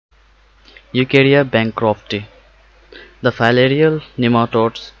Wuchereria Bancrofti. The filarial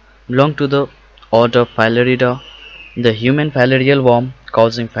nematodes belong to the order Phylurida, the human filarial worm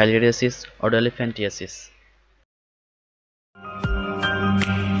causing filariasis or elephantiasis.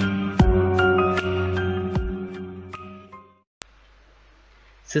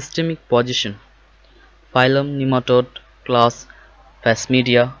 Systemic position: Phylum Nematode, Class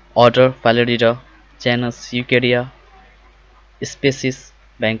Phasmidia, Order Phylurida, Genus Wuchereria, Species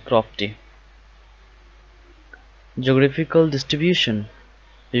Bancrofti. Geographical distribution: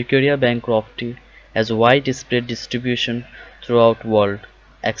 Wuchereria bancrofti has widespread distribution throughout world,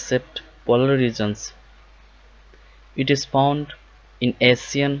 except polar regions. It is found in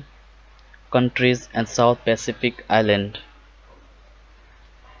Asian countries and South Pacific islands.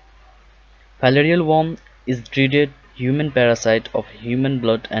 Filarial worm is dreaded human parasite of human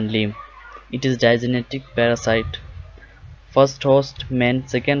blood and lymph. It is digenetic parasite. First host man,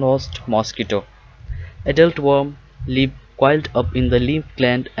 second host mosquito. Adult worm live coiled up in the lymph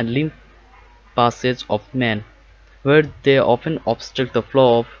gland and lymph passage of man, where they often obstruct the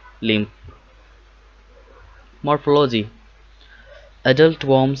flow of lymph. Morphology: Adult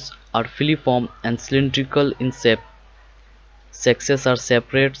worms are filiform and cylindrical in shape. Sexes are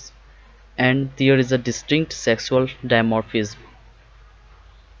separate and there is a distinct sexual dimorphism.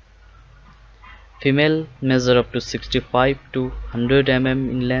 Female measure up to 65 to 100 mm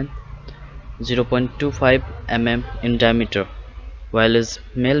in length, 0.25 mm in diameter, while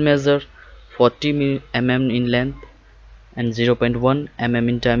male measure 40 mm in length and 0.1 mm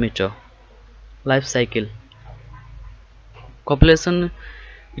in diameter. Life cycle: Copulation: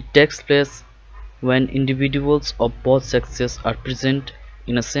 It takes place when individuals of both sexes are present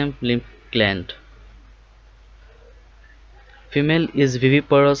in a same lymph gland. Female is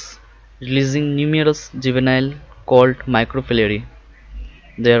viviparous, releasing numerous juveniles called microfilariae.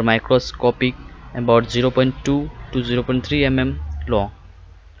 They are microscopic, about 0.2 to 0.3 mm long.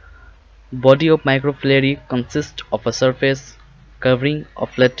 Body of microfilariae consists of a surface covering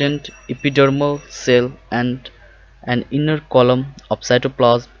of latent epidermal cell and an inner column of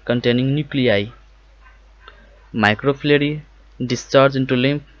cytoplasm containing nuclei. Microfilariae discharge into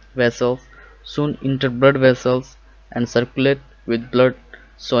lymph vessels, soon enter blood vessels, and circulate with blood,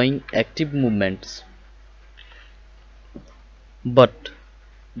 showing active movements. But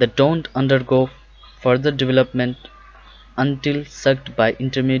they don't undergo further development until sucked by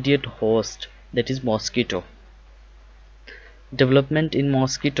intermediate host, that is mosquito. Development in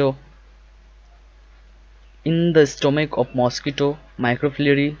mosquito: In the stomach of mosquito,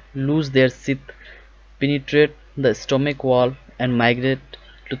 microfilariae lose their sheath, penetrate the stomach wall, and migrate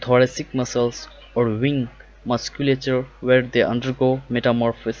to thoracic muscles or wing musculature, where they undergo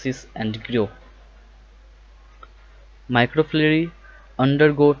metamorphosis and grow. Microfilariae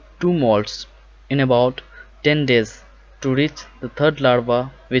undergo two molts in about 10 days to reach the third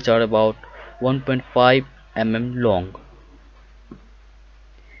larva, which are about 1.5 mm long.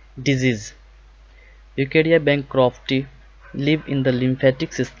 Disease: Wuchereria bancrofti live in the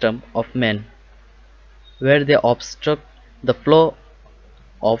lymphatic system of man, where they obstruct the flow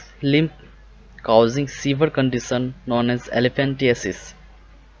of lymph, causing severe condition known as elephantiasis,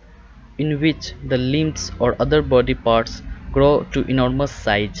 in which the limbs or other body parts grow to enormous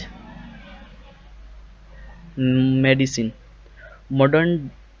size. Medicine: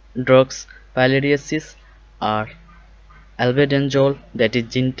 Modern drugs filariasis are albendazole, that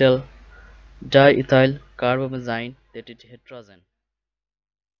is gentle, diethyl carbamazine, that is heterogen.